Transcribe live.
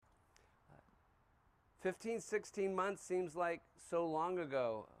15, 16 months seems like so long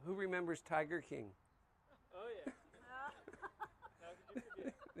ago. Who remembers Tiger King? Oh, yeah. How could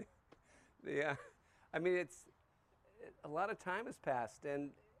you forget? Yeah, I mean, a lot of time has passed,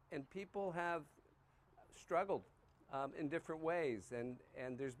 and people have struggled in different ways, and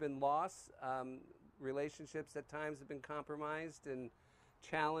there's been loss. Relationships at times have been compromised and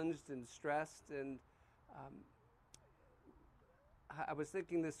challenged and stressed, and I was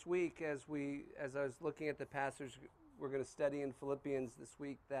thinking this week as I was looking at the passage we're going to study in Philippians this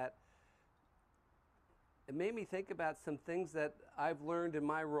week, that it made me think about some things that I've learned in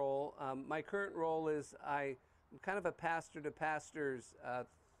my role. My current role is I'm kind of a pastor to pastors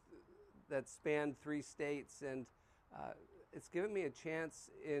that span 3 states, and it's given me a chance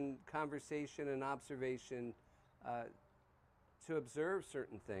in conversation and observation to observe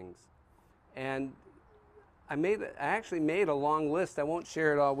certain things. And I actually made a long list. I won't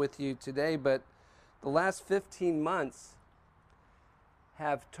share it all with you today, but the last 15 months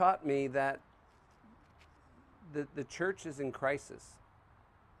have taught me that the church is in crisis.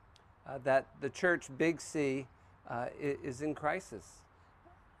 That the church, big C, is in crisis.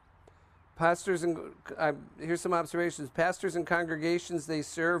 Pastors and here's some observations. Pastors and congregations they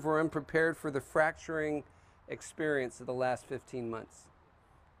serve were unprepared for the fracturing experience of the last 15 months.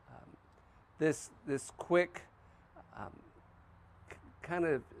 This quick kind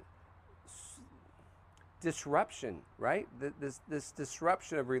of disruption, right? This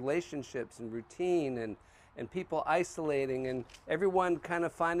disruption of relationships and routine and people isolating and everyone kind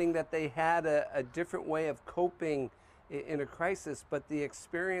of finding that they had a different way of coping in a crisis, but the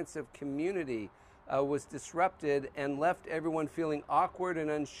experience of community was disrupted and left everyone feeling awkward and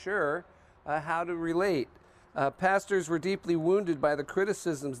unsure how to relate. Pastors were deeply wounded by the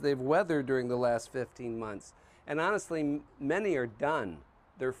criticisms they've weathered during the last 15 months. And honestly, many are done.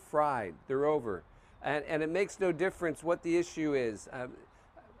 They're fried. They're over. And it makes no difference what the issue is.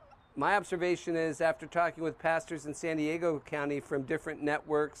 My observation is, after talking with pastors in San Diego County from different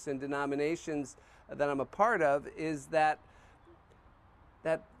networks and denominations that I'm a part of, is that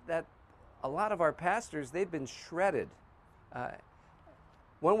a lot of our pastors, they've been shredded.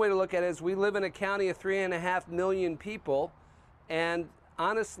 One way to look at it is we live in a county of 3.5 million people, and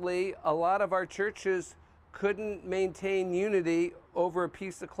honestly, a lot of our churches couldn't maintain unity over a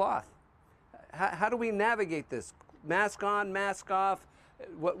piece of cloth. How do we navigate this? Mask on, mask off.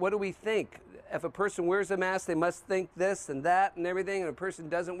 What do we think? If a person wears a mask, they must think this and that and everything, and a person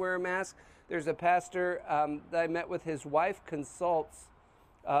doesn't wear a mask. There's a pastor that I met with, his wife consults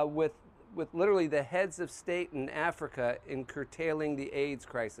with literally the heads of state in Africa in curtailing the AIDS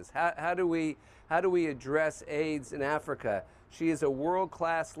crisis. How do we address AIDS in Africa? She is a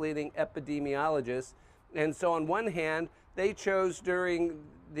world-class leading epidemiologist, and so on one hand, they chose during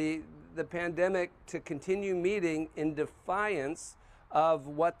the pandemic to continue meeting in defiance of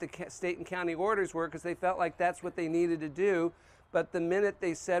what the state and county orders were, because they felt like that's what they needed to do. But the minute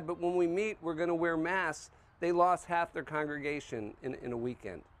they said, but when we meet, we're going to wear masks, they lost half their congregation in a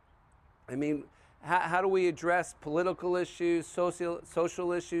weekend. I mean, how do we address political issues,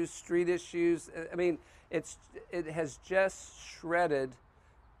 social issues, street issues? I mean, it has just shredded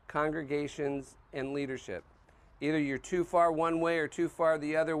congregations and leadership. Either you're too far one way or too far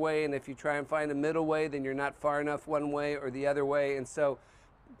the other way, and if you try and find a middle way, then you're not far enough one way or the other way. And so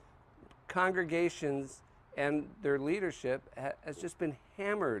congregations and their leadership has just been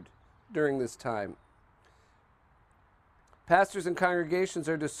hammered during this time. Pastors and congregations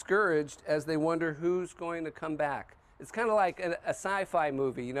are discouraged as they wonder who's going to come back. It's kind of like a sci-fi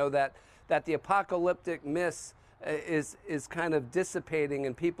movie, you know, that the apocalyptic mist is kind of dissipating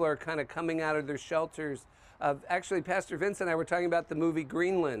and people are kind of coming out of their shelters. Actually, Pastor Vince and I were talking about the movie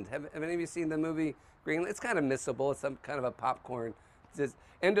Greenland. Have any of you seen the movie Greenland? It's kind of missable. It's some kind of a popcorn, it's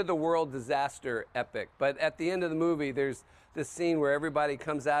end of the world disaster epic. But at the end of the movie, there's this scene where everybody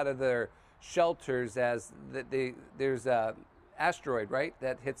comes out of their shelters as there's a asteroid, right,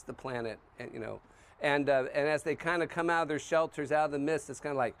 that hits the planet, and and as they kind of come out of their shelters, out of the mist, it's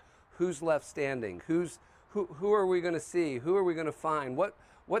kind of like, who's left standing? Who are we going to see? Who are we going to find?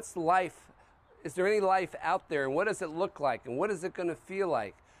 What's life? Is there any life out there, and what does it look like, and what is it going to feel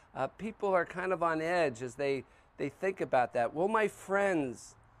like? People are kind of on edge as they think about that. Will my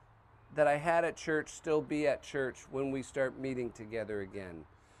friends that I had at church still be at church when we start meeting together again?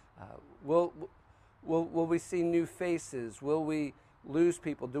 Will we see new faces? Will we lose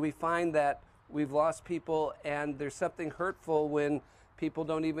people? Do we find that we've lost people and there's something hurtful when people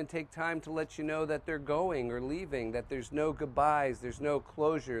don't even take time to let you know that they're going or leaving, that there's no goodbyes, there's no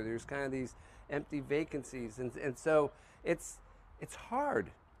closure, there's kind of these empty vacancies. And so it's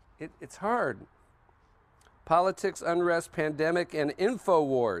hard. It's hard. Politics, unrest, pandemic, and info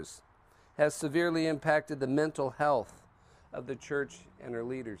wars has severely impacted the mental health of the church and her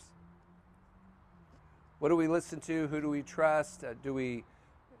leaders. What do we listen to? Who do we trust?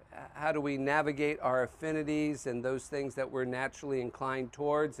 How do we navigate our affinities and those things that we're naturally inclined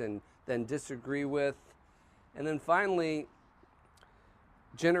towards and then disagree with? And then finally,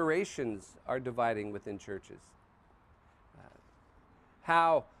 generations are dividing within churches.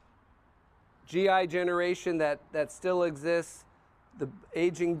 How GI generation that still exists, the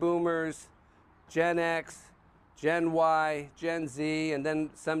aging boomers, Gen X, Gen Y, Gen Z, and then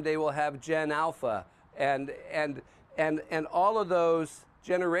someday we'll have Gen Alpha. And all of those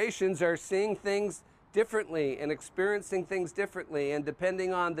generations are seeing things differently and experiencing things differently. And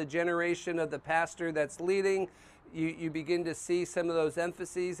depending on the generation of the pastor that's leading, you begin to see some of those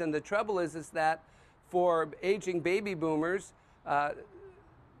emphases. And the trouble is that for aging baby boomers,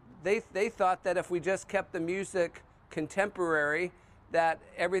 they thought that if we just kept the music contemporary, that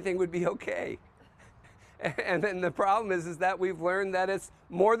everything would be okay. And then the problem is that we've learned that it's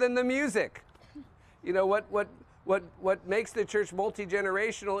more than the music. You know, what makes the church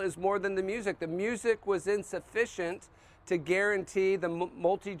multi-generational is more than the music. The music was insufficient to guarantee the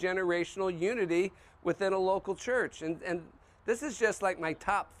multi-generational unity within a local church. And this is just like my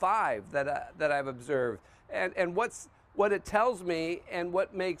top 5 that I've observed. And what it tells me and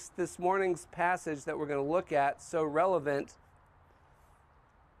what makes this morning's passage that we're going to look at so relevant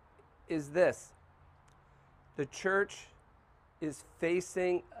is this. The church is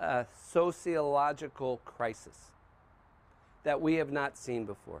facing a sociological crisis that we have not seen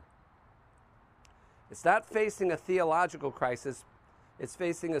before. It's not facing a theological crisis, it's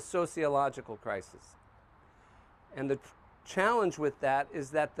facing a sociological crisis. And the challenge with that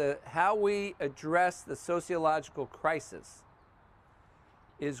is that how we address the sociological crisis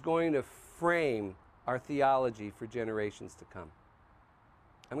is going to frame our theology for generations to come.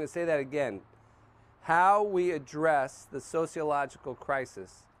 I'm going to say that again. How we address the sociological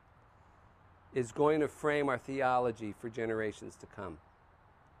crisis is going to frame our theology for generations to come.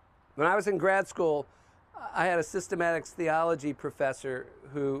 When I was in grad school, I had a systematics theology professor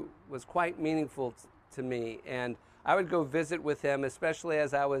who was quite meaningful to me, and I would go visit with him, especially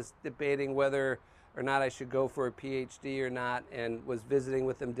as I was debating whether or not I should go for a PhD or not, and was visiting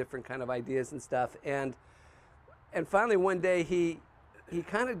with him different kind of ideas and stuff. And finally one day he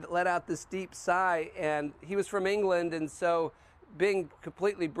kind of let out this deep sigh, and he was from England, and so being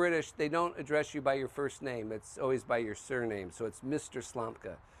completely British, they don't address you by your first name. It's always by your surname, so it's Mr.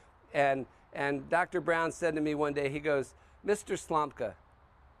 Slomka. And Dr. Brown said to me one day, he goes, "Mr. Slomka,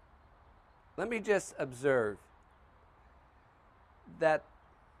 let me just observe that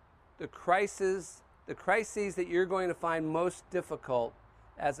the crises that you're going to find most difficult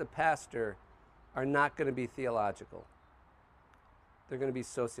as a pastor are not going to be theological. They're going to be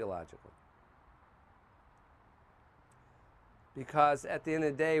sociological. Because at the end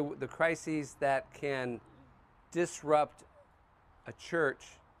of the day, the crises that can disrupt a church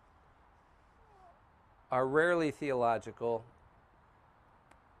are rarely theological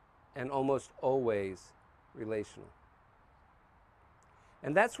and almost always relational.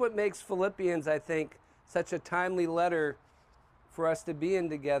 And that's what makes Philippians, I think, such a timely letter for us to be in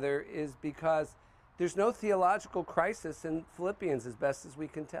together, is because there's no theological crisis in Philippians as best as we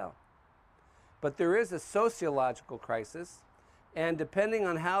can tell. But there is a sociological crisis, and depending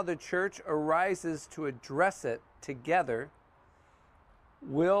on how the church arises to address it together,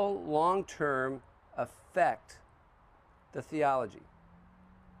 will long-term affect the theology.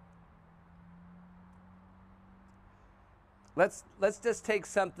 Let's just take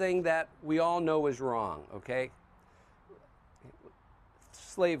something that we all know is wrong, okay?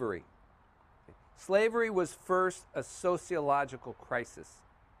 Slavery. Slavery was first a sociological crisis.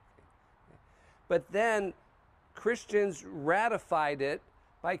 But then Christians ratified it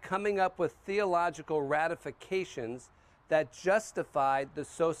by coming up with theological ratifications that justified the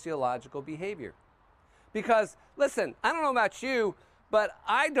sociological behavior. Because, listen, I don't know about you, but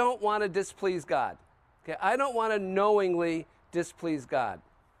I don't want to displease God. Okay, I don't want to knowingly displease God.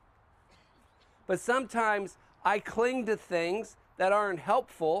 But sometimes I cling to things that aren't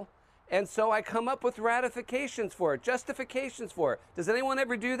helpful, and so I come up with ratifications for it, justifications for it. Does anyone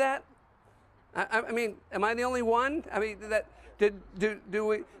ever do that? I mean, am I the only one? I mean, do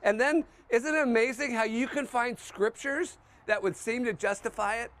we? And then, isn't it amazing how you can find scriptures that would seem to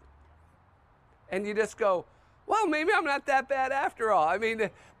justify it? And you just go, well, maybe I'm not that bad after all. I mean,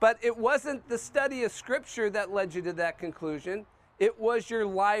 but it wasn't the study of Scripture that led you to that conclusion. It was your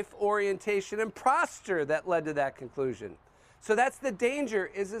life orientation and posture that led to that conclusion. So that's the danger,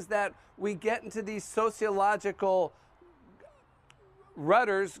 is that we get into these sociological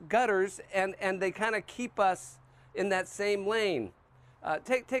gutters, and they kind of keep us in that same lane.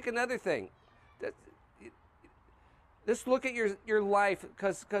 Take another thing. Just look at your life,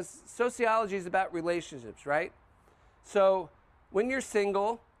 because sociology is about relationships, right? So when you're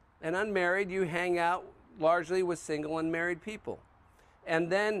single and unmarried, you hang out largely with single unmarried people. And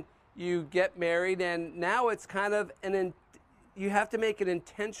then you get married, and now it's kind of you have to make an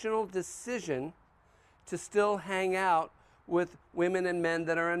intentional decision to still hang out with women and men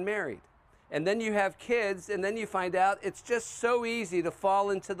that are unmarried. And then you have kids, and then you find out it's just so easy to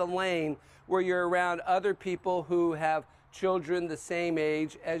fall into the lane where you're around other people who have children the same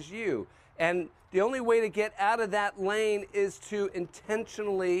age as you. And the only way to get out of that lane is to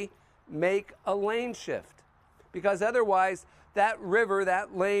intentionally make a lane shift. Because otherwise, that river,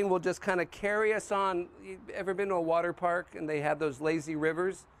 that lane will just kind of carry us on. You ever been to a water park and they have those lazy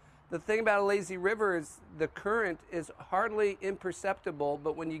rivers? The thing about a lazy river is the current is hardly imperceptible,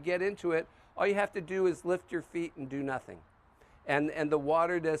 but when you get into it, all you have to do is lift your feet and do nothing. And the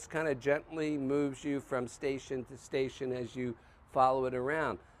water just kind of gently moves you from station to station as you follow it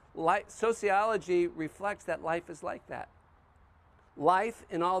around. Sociology reflects that life is like that. Life,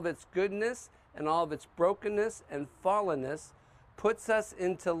 in all of its goodness and all of its brokenness and fallenness, puts us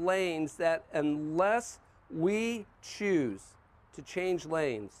into lanes that, unless we choose to change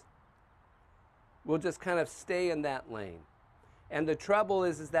lanes, we'll just kind of stay in that lane. And the trouble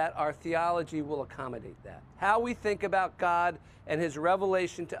is that our theology will accommodate that. How we think about God and his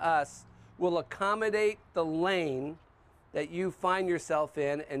revelation to us will accommodate the lane that you find yourself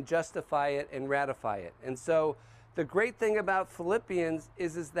in and justify it and ratify it. And so the great thing about Philippians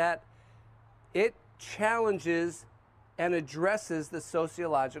is that it challenges and addresses the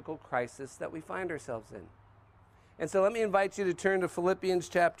sociological crisis that we find ourselves in. And so let me invite you to turn to Philippians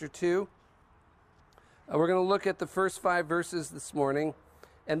chapter 2. We're going to look at the first 5 verses this morning.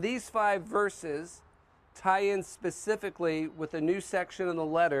 And these 5 verses tie in specifically with a new section in the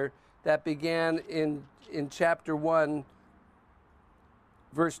letter that began in chapter 1,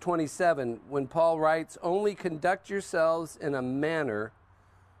 verse 27, when Paul writes, "Only conduct yourselves in a manner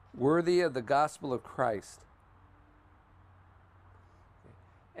worthy of the gospel of Christ."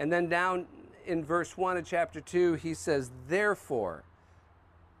 And then down in verse 1 of chapter 2, he says, "Therefore,"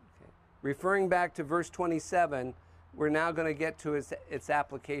 referring back to verse 27, we're now going to get to its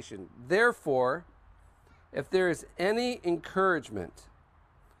application. "Therefore, if there's any encouragement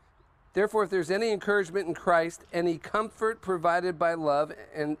in Christ, any comfort provided by love,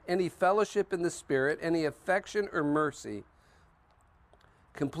 and any fellowship in the Spirit, any affection or mercy,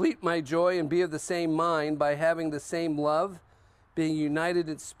 complete my joy and be of the same mind by having the same love, being united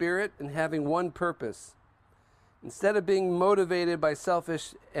in spirit and having one purpose. Instead of being motivated by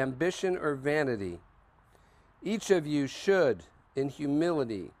selfish ambition or vanity, each of you should, in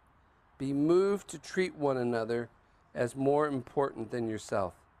humility, be moved to treat one another as more important than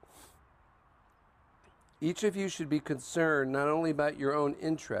yourself. Each of you should be concerned not only about your own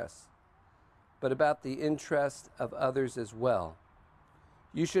interests, but about the interests of others as well.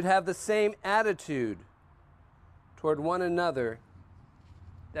 You should have the same attitude toward one another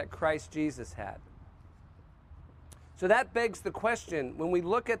that Christ Jesus had." So that begs the question, when we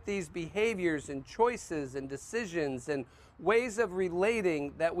look at these behaviors and choices and decisions and ways of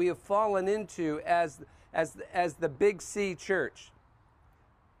relating that we have fallen into as the Big C church,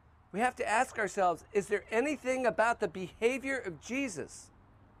 we have to ask ourselves, is there anything about the behavior of Jesus?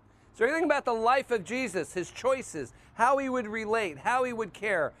 Is there anything about the life of Jesus, his choices, how he would relate, how he would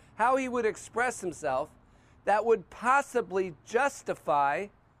care, how he would express himself, that would possibly justify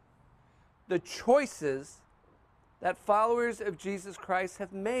the choices that followers of Jesus Christ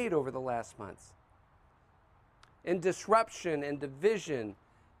have made over the last months? In disruption and division,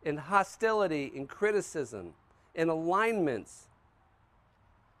 in hostility, in criticism, in alignments.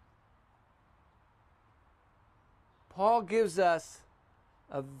 Paul gives us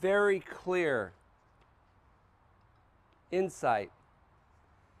a very clear insight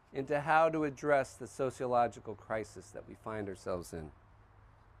into how to address the sociological crisis that we find ourselves in.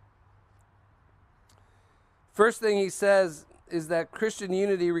 First thing he says is that Christian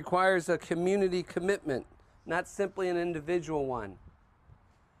unity requires a community commitment, not simply an individual one.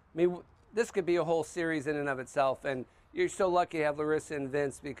 I mean, this could be a whole series in and of itself, and you're so lucky to have Larissa and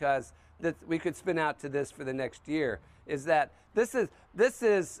Vince, because we could spin out to this for the next year. Is that this is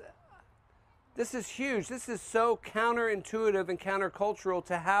huge. This is so counterintuitive and countercultural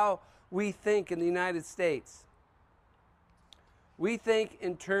to how we think in the United States. We think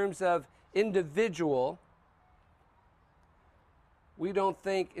in terms of individual, we don't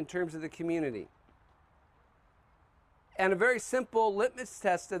think in terms of the community. And a very simple litmus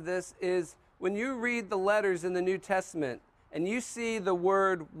test of this is when you read the letters in the New Testament and you see the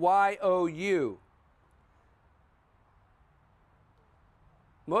word Y-O-U,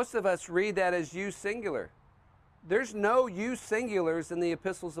 most of us read that as you singular. There's no you singulars in the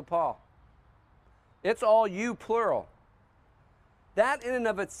epistles of Paul. It's all you plural. That in and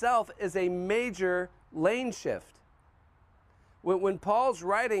of itself is a major lane shift. When Paul's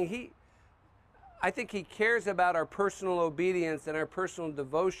writing, I think he cares about our personal obedience and our personal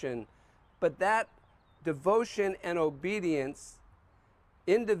devotion, but that devotion and obedience,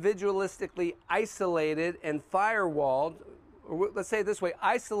 individualistically isolated and firewalled, or let's say it this way,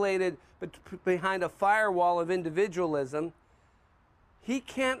 isolated but behind a firewall of individualism, he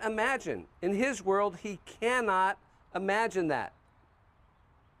can't imagine. In his world, he cannot imagine that.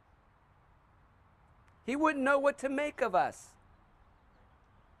 He wouldn't know what to make of us.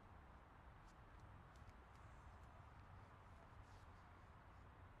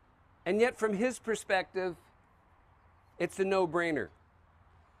 And yet, from his perspective, it's a no-brainer.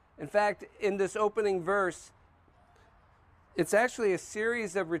 In fact, in this opening verse, it's actually a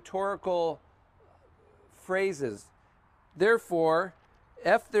series of rhetorical phrases. Therefore,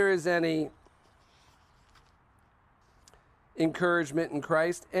 if there is any encouragement in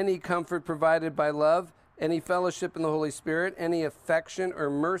Christ, any comfort provided by love, any fellowship in the Holy Spirit, any affection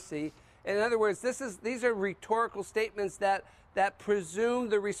or mercy. In other words, these are rhetorical statements that presume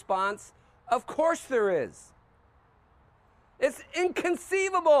the response, of course there is. It's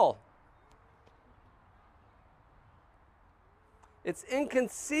inconceivable. It's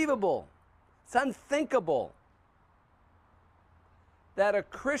inconceivable. It's unthinkable that a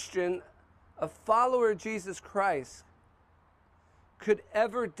Christian, a follower of Jesus Christ, could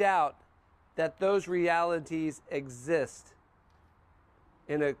ever doubt that those realities exist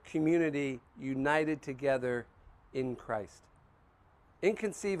in a community united together in Christ.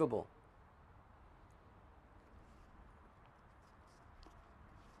 Inconceivable.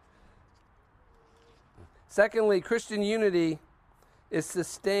 Secondly, Christian unity is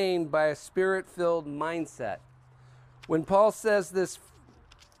sustained by a spirit-filled mindset. When Paul says this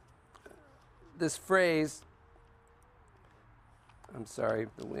phrase, I'm sorry,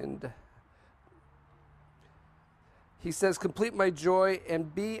 the wind. He says, complete my joy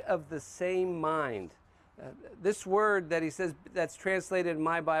and be of the same mind. This word that he says, that's translated in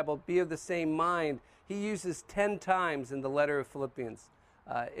my Bible, be of the same mind, he uses 10 times in the letter of Philippians.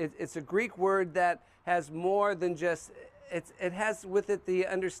 It's a Greek word that has more than just, it has with it the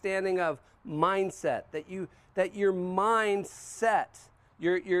understanding of mindset, that your mindset,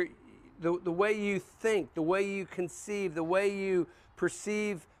 the way you think, the way you conceive, the way you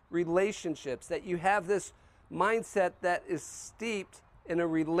perceive relationships, that you have this mindset that is steeped in a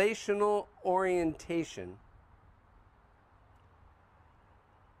relational orientation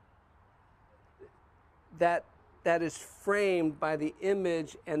that is framed by the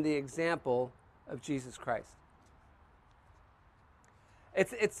image and the example of Jesus Christ.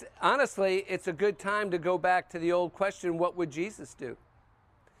 It's honestly, it's a good time to go back to the old question, what would Jesus do?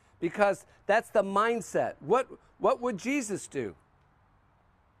 Because that's the mindset. What would Jesus do?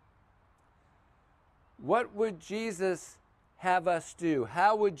 What would Jesus have us do?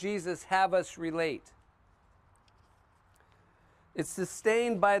 How would Jesus have us relate? It's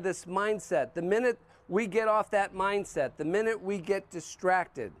sustained by this mindset. The minute we get off that mindset, the minute we get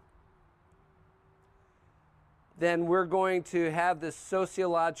distracted, then we're going to have this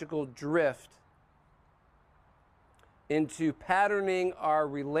sociological drift into patterning our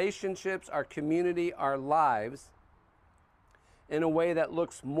relationships, our community, our lives in a way that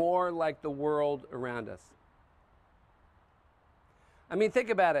looks more like the world around us. I mean, think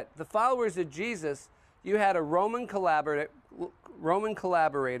about it. The followers of Jesus, you had a Roman collaborator,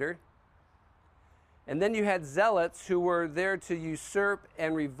 and then you had zealots who were there to usurp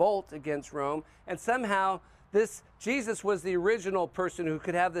and revolt against Rome, and somehow Jesus was the original person who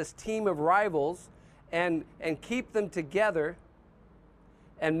could have this team of rivals and keep them together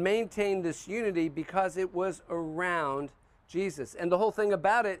and maintain this unity because it was around Jesus. And the whole thing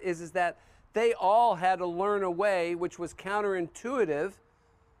about it is that they all had to learn a way which was counterintuitive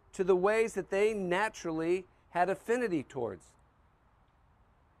to the ways that they naturally had affinity towards.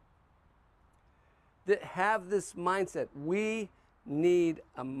 That have this mindset. We need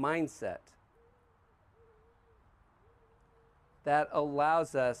a mindset that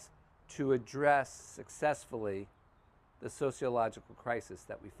allows us to address successfully the sociological crisis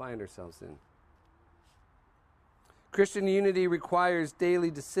that we find ourselves in. Christian unity requires daily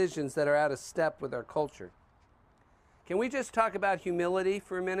decisions that are out of step with our culture. Can we just talk about humility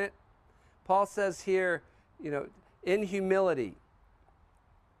for a minute? Paul says here, in humility.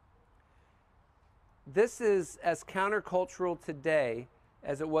 This is as countercultural today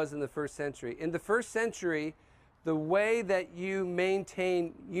as it was in the first century. In the first century, the way that you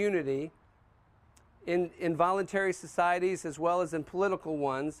maintain unity in voluntary societies as well as in political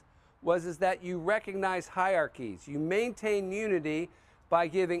ones is that you recognize hierarchies. You maintain unity by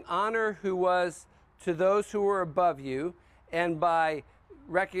giving honor to those who were above you, and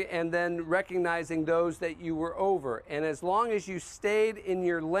then recognizing those that you were over. And as long as you stayed in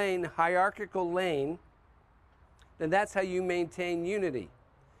your lane, hierarchical lane, then that's how you maintain unity.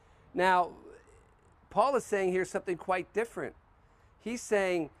 Now, Paul is saying here something quite different. He's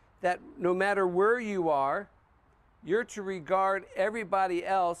saying that no matter where you are, you're to regard everybody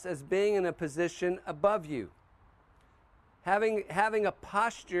else as being in a position above you, having a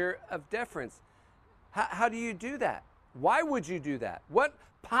posture of deference. How do you do that? Why would you do that? What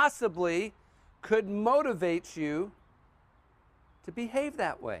possibly could motivate you to behave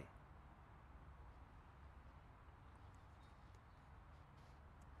that way?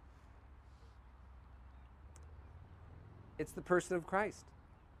 It's the person of Christ.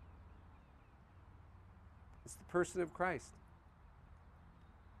 It's the person of Christ.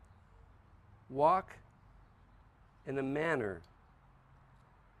 Walk in a manner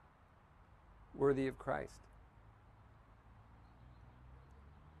worthy of Christ.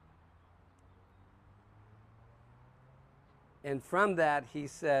 And from that, he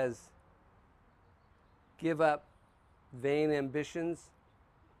says, give up vain ambitions.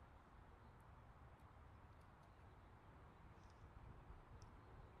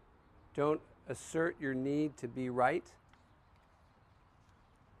 Don't assert your need to be right.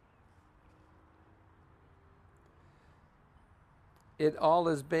 It all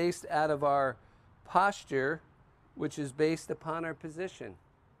is based out of our posture, which is based upon our position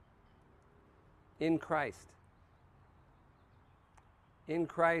in Christ. In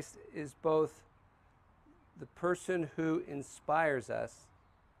Christ is both the person who inspires us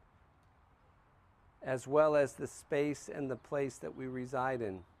as well as the space and the place that we reside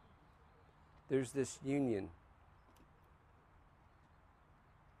in. There's this union.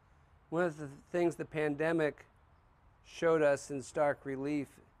 One of the things the pandemic showed us in stark relief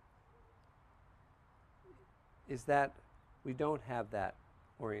is that we don't have that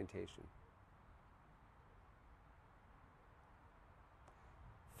orientation.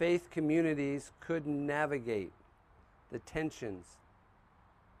 Faith communities couldn't navigate the tensions.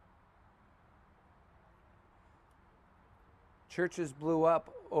 Churches blew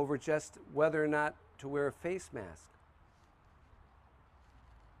up over just whether or not to wear a face mask.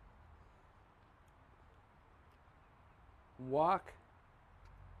 Walk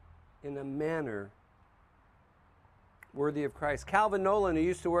in a manner worthy of Christ. Calvin Nolan, who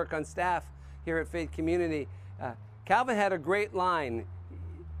used to work on staff here at Faith Community, Calvin had a great line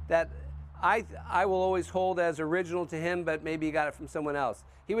that I will always hold as original to him, but maybe he got it from someone else.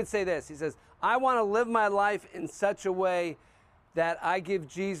 He would say this. He says, I want to live my life in such a way that I give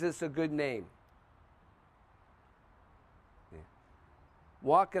Jesus a good name. Yeah.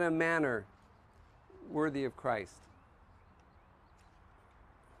 Walk in a manner worthy of Christ.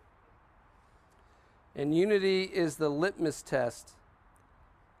 And unity is the litmus test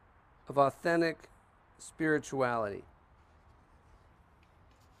of authentic spirituality.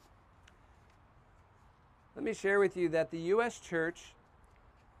 Let me share with you that the U.S. Church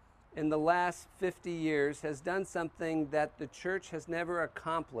in the last 50 years has done something that the church has never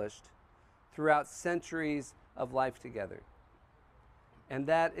accomplished throughout centuries of life together. And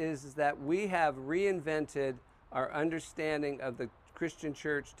that is that we have reinvented our understanding of the Christian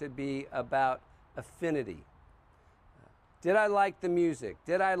church to be about affinity. Did I like the music?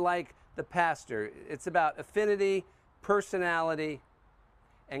 Did I like the pastor? It's about affinity, personality,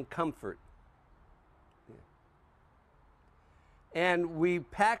 and comfort. And we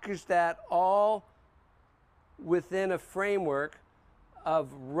package that all within a framework of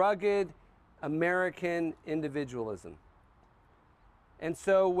rugged American individualism. And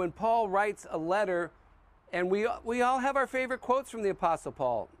so when Paul writes a letter, and we all have our favorite quotes from the Apostle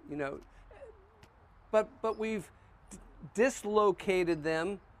Paul, but we've dislocated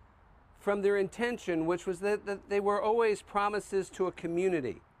them from their intention, which was that they were always promises to a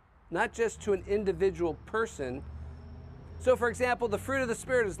community, not just to an individual person. So, for example, the fruit of the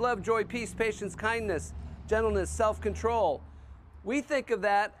Spirit is love, joy, peace, patience, kindness, gentleness, self-control. We think of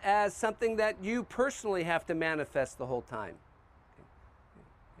that as something that you personally have to manifest the whole time.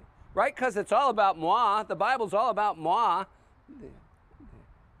 Right? Because it's all about moi. The Bible's all about moi.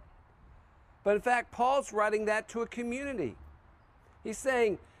 But in fact, Paul's writing that to a community. He's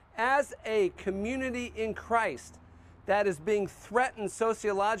saying, as a community in Christ that is being threatened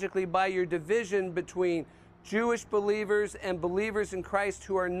sociologically by your division between Jewish believers and believers in Christ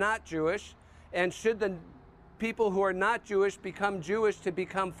who are not Jewish, and should the people who are not Jewish become Jewish to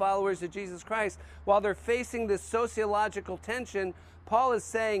become followers of Jesus Christ, while they're facing this sociological tension, Paul is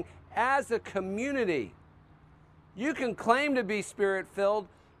saying, as a community, you can claim to be Spirit-filled,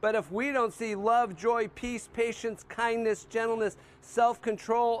 but if we don't see love, joy, peace, patience, kindness, gentleness,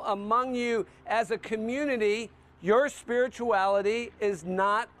 self-control among you as a community, your spirituality is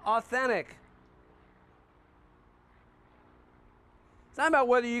not authentic. It's not about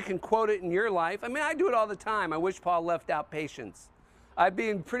whether you can quote it in your life. I mean, I do it all the time. I wish Paul left out patience. I'd be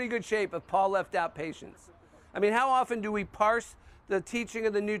in pretty good shape if Paul left out patience. I mean, how often do we parse the teaching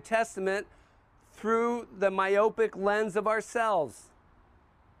of the New Testament through the myopic lens of ourselves?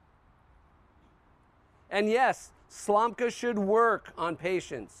 And yes, Slomka should work on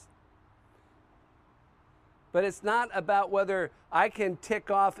patience. But it's not about whether I can tick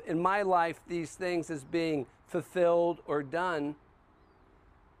off in my life these things as being fulfilled or done.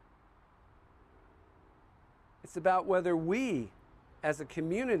 It's about whether we, as a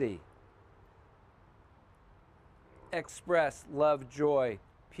community, express love, joy,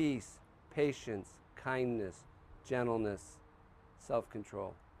 peace, patience, kindness, gentleness,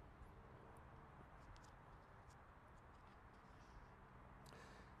 self-control.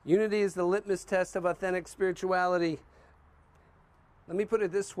 Unity is the litmus test of authentic spirituality. Let me put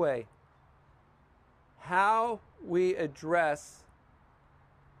it this way. How we address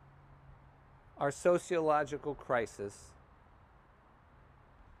our sociological crisis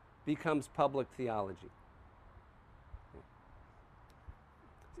becomes public theology.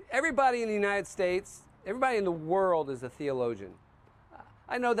 Everybody in the United States, everybody in the world is a theologian.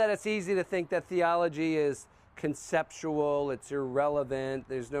 I know that it's easy to think that theology is conceptual, it's irrelevant,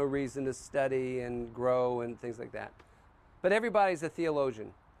 there's no reason to study and grow and things like that. But everybody's a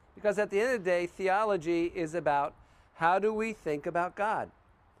theologian. Because at the end of the day, theology is about how do we think about God.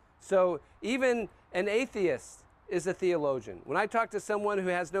 So even an atheist is a theologian. When I talk to someone who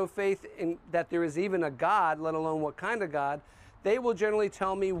has no faith in that there is even a God, let alone what kind of God, they will generally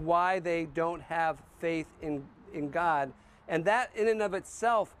tell me why they don't have faith in God. And that in and of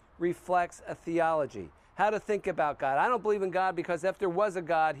itself reflects a theology. How to think about God. I don't believe in God because if there was a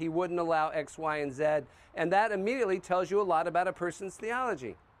God, he wouldn't allow X, Y, and Z. And that immediately tells you a lot about a person's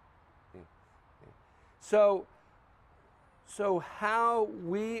theology. So how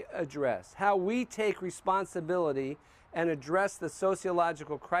we address, how we take responsibility and address the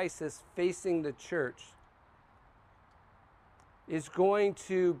sociological crisis facing the church is going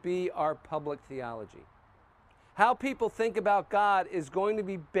to be our public theology. How people think about God is going to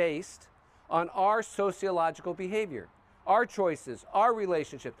be based on our sociological behavior, our choices, our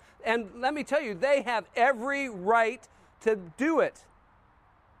relationships. And let me tell you, they have every right to do it.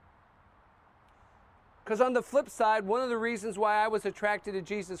 Because on the flip side, one of the reasons why I was attracted to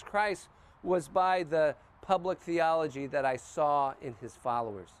Jesus Christ was by the public theology that I saw in his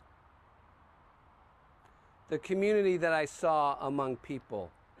followers. The community that I saw among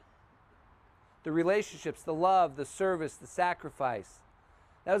people. The relationships, the love, the service, the sacrifice.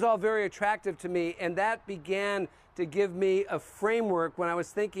 That was all very attractive to me, and that began to give me a framework when I was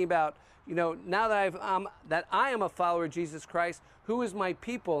thinking about, now that I am a follower of Jesus Christ, who is my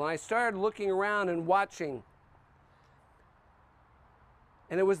people? And I started looking around and watching.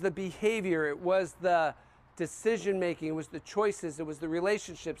 And it was the behavior, it was the decision-making, it was the choices, it was the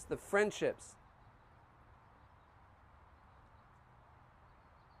relationships, the friendships.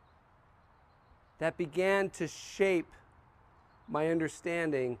 That began to shape my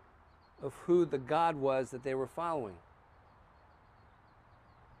understanding of who the God was that they were following.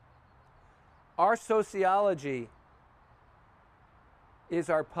 Our sociology is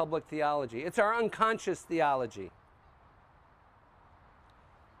our public theology. It's our unconscious theology.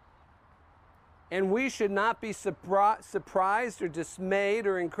 And we should not be surprised or dismayed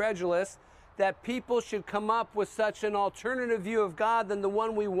or incredulous that people should come up with such an alternative view of God than the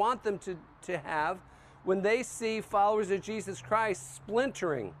one we want them to have when they see followers of Jesus Christ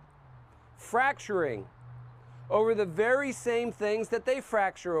splintering, fracturing over the very same things that they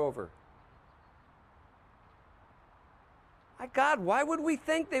fracture over. My God, why would we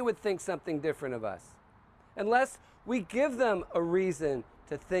think they would think something different of us? Unless we give them a reason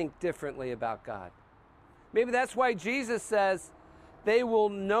to think differently about God. Maybe that's why Jesus says, they will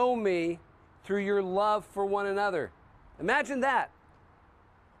know me through your love for one another. Imagine that.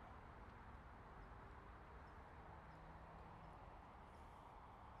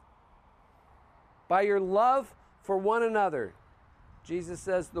 By your love for one another, Jesus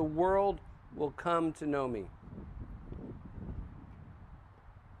says, the world will come to know me.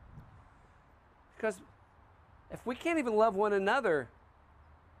 Because if we can't even love one another,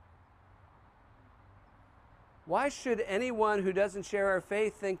 why should anyone who doesn't share our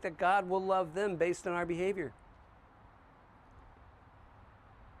faith think that God will love them based on our behavior?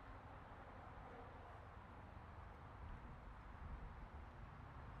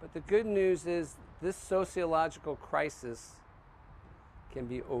 But the good news is this sociological crisis can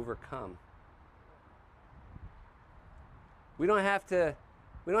be overcome. We don't have to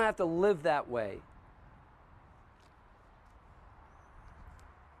live that way.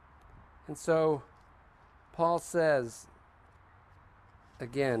 And so Paul says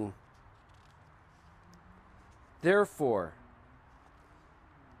again, therefore,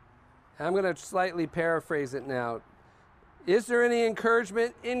 I'm going to slightly paraphrase it now. Is there any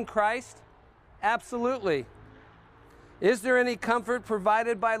encouragement in Christ? Absolutely. Is there any comfort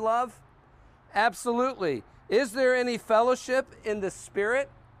provided by love? Absolutely. Is there any fellowship in the Spirit?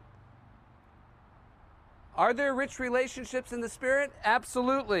 Are there rich relationships in the Spirit?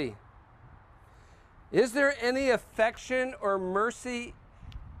 Absolutely. Is there any affection or mercy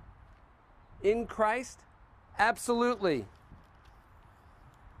in Christ? Absolutely.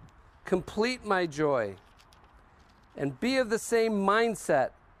 Complete my joy and be of the same mindset.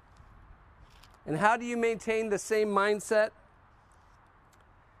 And how do you maintain the same mindset?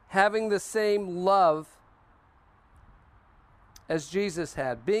 Having the same love as Jesus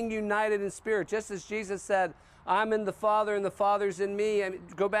had, being united in spirit, just as Jesus said, I'm in the Father and the Father's in me.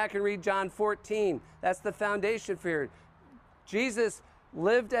 Go back and read John 14. That's the foundation for it. Jesus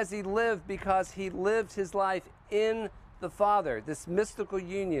lived as he lived because he lived his life in the Father, this mystical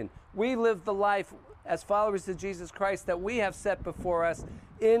union. We live the life as followers of Jesus Christ that we have set before us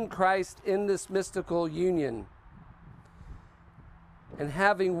in Christ in this mystical union. And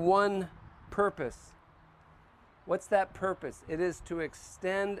having one purpose. What's that purpose? It is to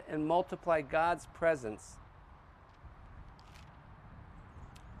extend and multiply God's presence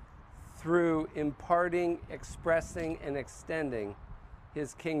through imparting, expressing, and extending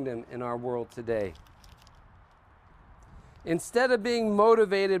his kingdom in our world today. Instead of being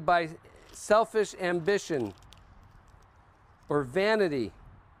motivated by selfish ambition or vanity,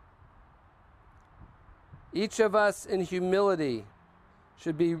 each of us in humility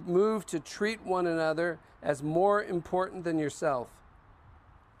should be moved to treat one another as more important than yourself.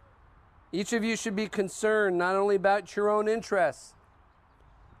 Each of you should be concerned not only about your own interests,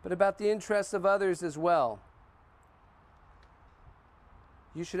 but about the interests of others as well.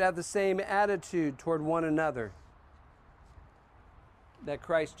 You should have the same attitude toward one another that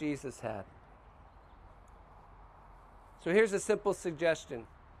Christ Jesus had. So here's a simple suggestion.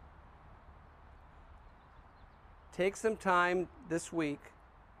 Take some time this week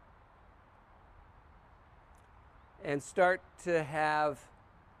and start to have,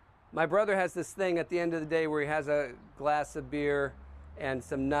 my brother has this thing at the end of the day where he has a glass of beer and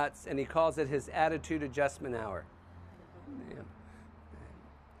some nuts, and he calls it his attitude adjustment hour. Yeah.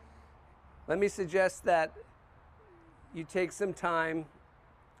 Let me suggest that you take some time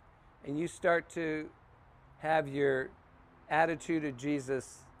and you start to have your attitude of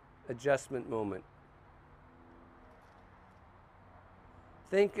Jesus adjustment moment.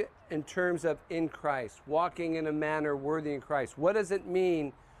 Think in terms of in Christ, walking in a manner worthy in Christ. What does it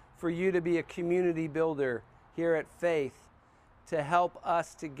mean for you to be a community builder here at Faith to help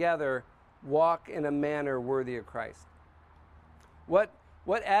us together walk in a manner worthy of Christ?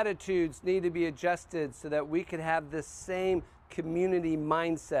 What attitudes need to be adjusted so that we could have this same community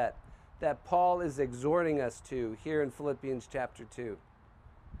mindset that Paul is exhorting us to here in Philippians chapter 2?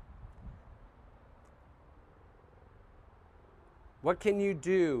 What can you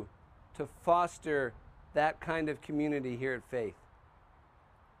do to foster that kind of community here at Faith?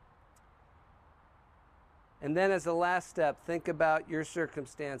 And then as a last step, think about your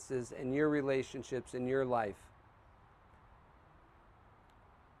circumstances and your relationships in your life.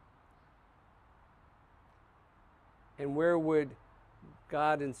 And where would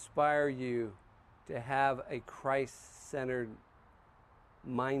God inspire you to have a Christ-centered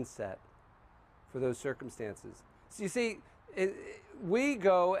mindset for those circumstances? So you see, we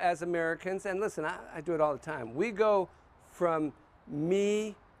go as Americans, and listen, I do it all the time. We go from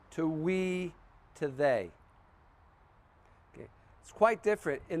me to we to they. Okay. It's quite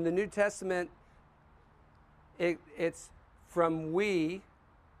different. In the New Testament, it's from we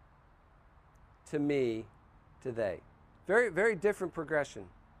to me to they. Very, very different progression.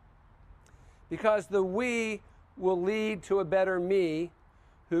 Because the we will lead to a better me,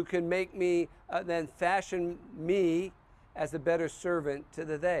 who can make me, then fashion me as a better servant to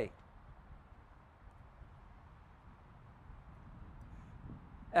the they.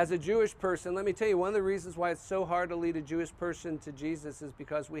 As a Jewish person, let me tell you, one of the reasons why it's so hard to lead a Jewish person to Jesus is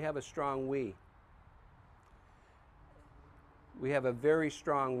because we have a strong we. We have a very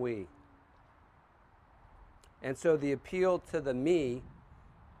strong we. And so the appeal to the me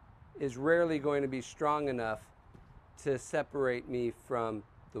is rarely going to be strong enough to separate me from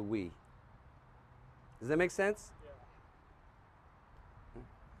the we. Does that make sense? Yeah.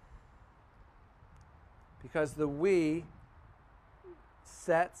 Because the we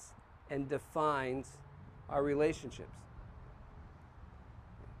sets and defines our relationships.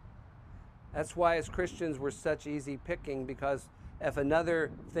 That's why as Christians we're such easy picking, because if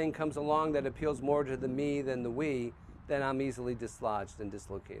another thing comes along that appeals more to the me than the we, then I'm easily dislodged and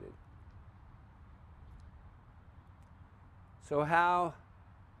dislocated. So how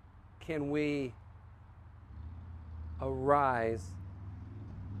can we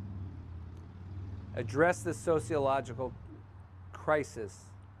address the sociological crisis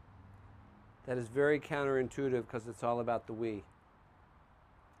that is very counterintuitive because it's all about the we?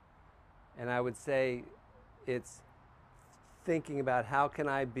 And I would say it's thinking about how can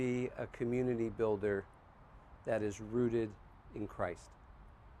I be a community builder that is rooted in Christ.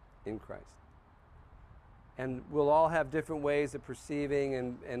 In Christ. And we'll all have different ways of perceiving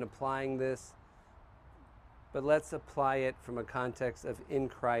and applying this, but let's apply it from a context of in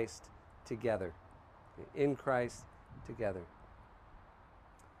Christ together. In Christ together.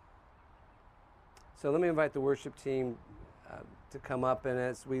 So let me invite the worship team to come up, and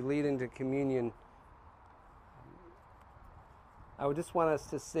as we lead into communion, I would just want us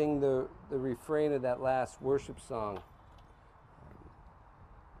to sing the refrain of that last worship song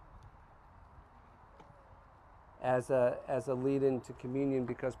as a lead into communion,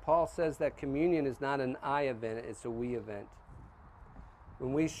 because Paul says that communion is not an I event, it's a we event.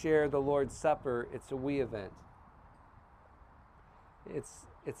 When we share the Lord's Supper, it's a we event.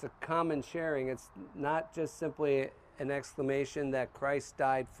 It's a common sharing. It's not just simply an exclamation that Christ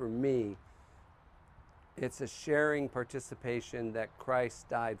died for me. It's a sharing participation that Christ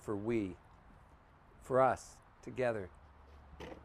died for us together.